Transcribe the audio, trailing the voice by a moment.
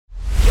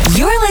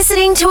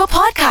listening to a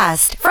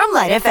podcast from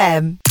LITE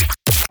FM.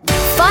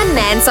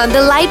 FUN-NANCE on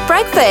the LITE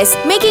Breakfast,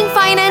 making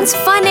finance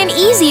fun and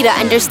easy to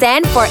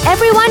understand for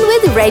everyone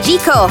with Reggie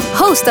Ko,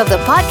 host of the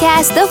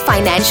podcast, The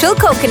Financial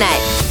Coconut.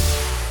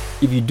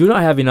 If you do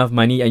not have enough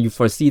money and you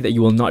foresee that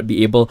you will not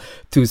be able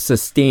to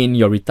sustain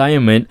your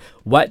retirement,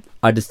 what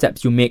are the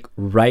steps you make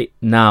right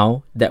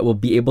now that will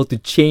be able to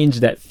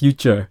change that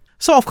future?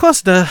 So, of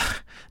course, the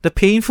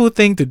painful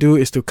thing to do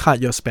is to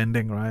cut your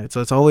spending, right?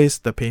 So it's always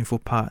the painful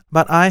part.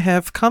 But I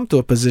have come to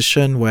a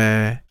position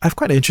where I have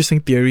quite an interesting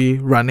theory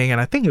running, and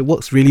I think it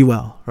works really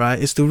well, right?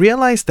 Is to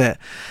realize that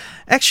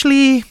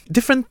actually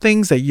different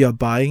things that you are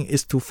buying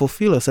is to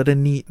fulfill a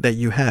certain need that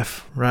you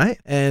have, right?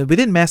 And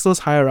within Maslow's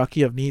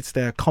hierarchy of needs,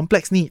 there are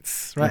complex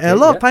needs, right? Okay, and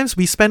a lot of times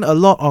we spend a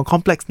lot on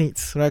complex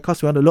needs, right?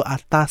 Because we want to look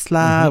atas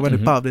lah, we want to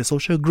be part of the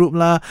social group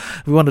lah,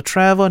 we want to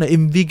travel and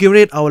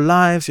invigorate our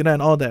lives,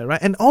 and all that, right?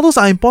 And all those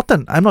are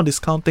important. I'm not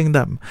discounting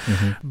them.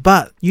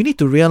 But you need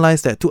to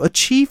realize that to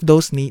achieve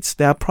those needs,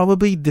 there are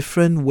probably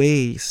different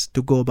ways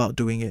to go about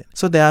doing it.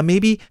 So there are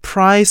maybe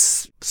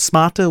price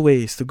smarter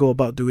ways to go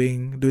about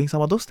doing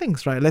some of those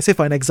things, right? Let's say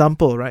for an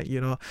example, right,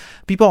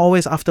 people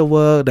always after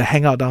work, they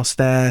hang out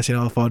downstairs,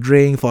 for a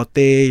drink, for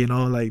tea,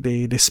 like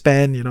they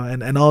spend,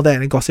 and all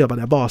that, and gossip about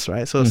their boss,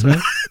 right? So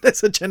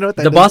that's a general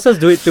tendency. The bosses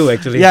do it too,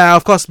 actually. Yeah,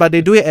 of course, but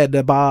they do it at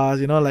the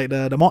bars, like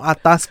the more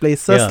atas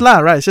places lah,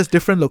 right? It's just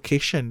different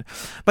location.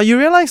 But you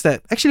realize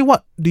that actually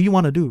what do you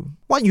want to do?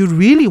 What you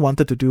really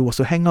wanted to do was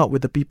to hang out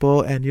with the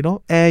people and,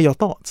 air your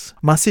thoughts.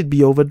 Must it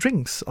be over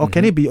drinks or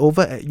can it be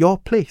over at your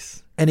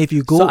place? And if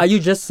you go... So are you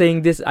just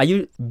saying this? Are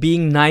you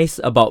being nice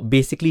about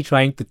basically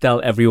trying to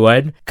tell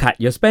everyone, cut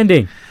your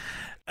spending?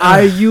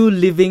 Are you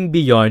living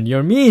beyond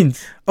your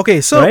means?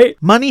 Okay, so right?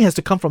 Money has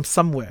to come from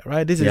somewhere,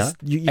 right? This is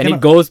you and it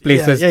goes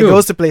places too. Yeah, it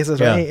goes to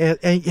places, right?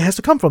 And it has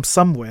to come from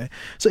somewhere.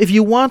 So if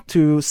you want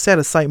to set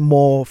aside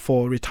more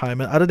for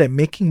retirement, other than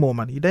making more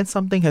money, then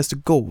something has to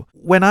go.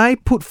 When I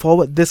put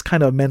forward this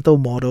kind of mental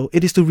model,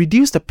 it is to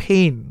reduce the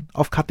pain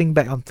of cutting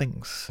back on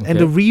things and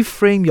to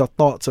reframe your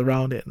thoughts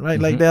around it, right?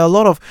 Like there are a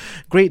lot of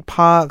great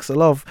parks, a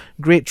lot of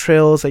great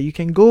trails that you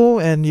can go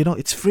and,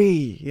 it's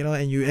free,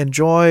 and you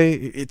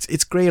enjoy,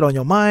 it's great on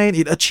your mind.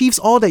 It achieves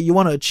all that you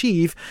want to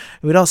achieve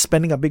without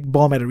spending a big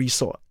bomb at a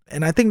resort.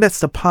 And I think that's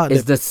the part.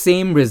 It's the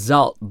same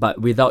result,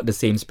 but without the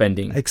same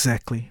spending.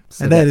 Exactly.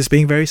 So and that is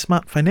being very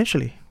smart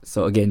financially.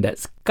 So again,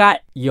 that's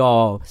cut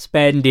your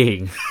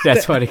spending.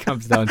 That's what it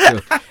comes down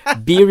to.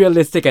 Be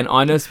realistic and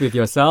honest with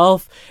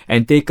yourself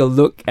and take a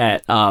look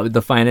at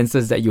the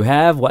finances that you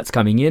have, what's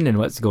coming in and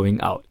what's going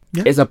out.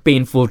 Yeah. It's a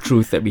painful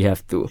truth that we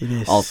have to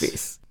all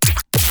face.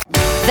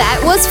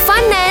 That was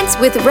FUN-NANCE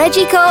with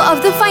Reggie Ko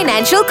of The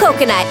Financial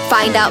Coconut.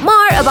 Find out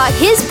more about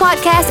his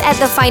podcast at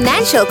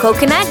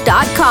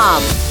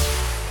thefinancialcoconut.com.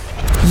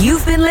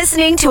 You've been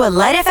listening to a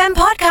LITE FM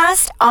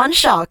podcast on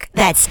Shock.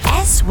 That's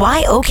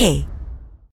SYOK.